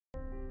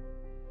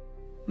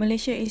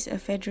Malaysia is a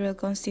federal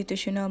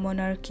constitutional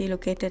monarchy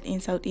located in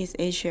Southeast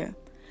Asia.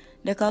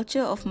 The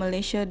culture of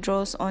Malaysia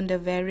draws on the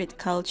varied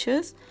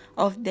cultures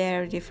of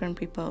their different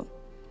people.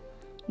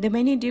 The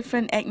many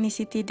different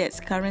ethnicities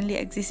that currently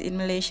exist in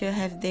Malaysia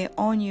have their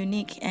own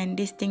unique and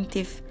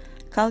distinctive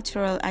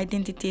cultural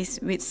identities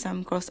with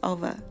some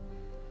crossover.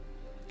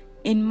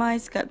 In my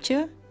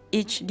sculpture,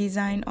 each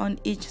design on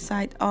each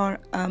side are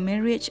a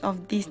marriage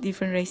of these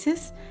different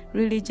races,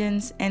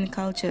 religions, and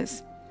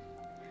cultures.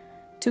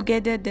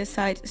 Together, the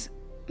sides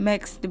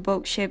makes the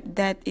box shape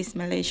that is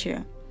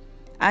Malaysia.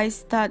 I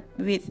start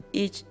with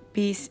each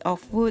piece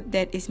of wood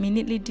that is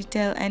minutely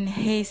detailed and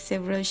has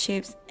several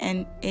shapes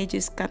and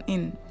edges cut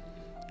in.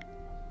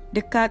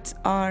 The cuts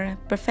are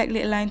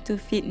perfectly aligned to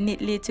fit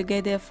neatly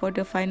together for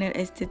the final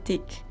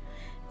aesthetic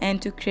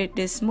and to create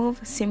the smooth,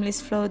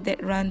 seamless flow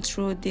that runs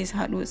through these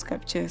hardwood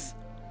sculptures.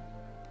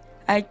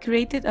 I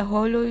created a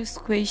hollow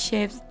square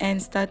shape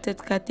and started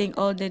cutting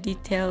all the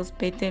details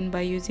pattern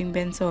by using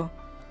bandsaw.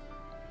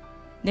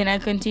 Then I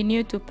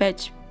continued to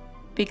patch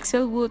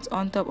pixel woods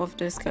on top of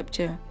the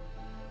sculpture.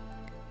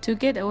 To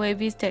get a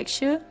wavy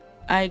texture,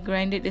 I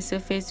grinded the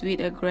surface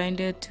with a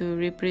grinder to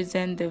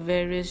represent the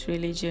various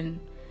religions.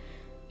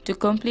 To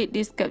complete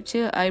this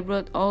sculpture, I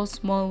brought all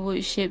small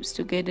wood shapes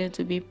together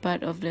to be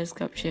part of the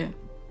sculpture.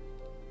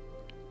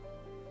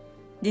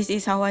 This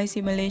is how I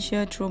see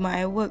Malaysia through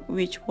my work,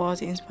 which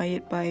was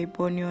inspired by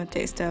Borneo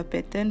textile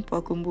pattern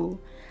Pakumbu.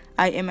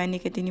 I am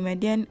Anniketyni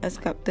Madian, a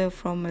sculptor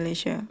from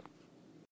Malaysia.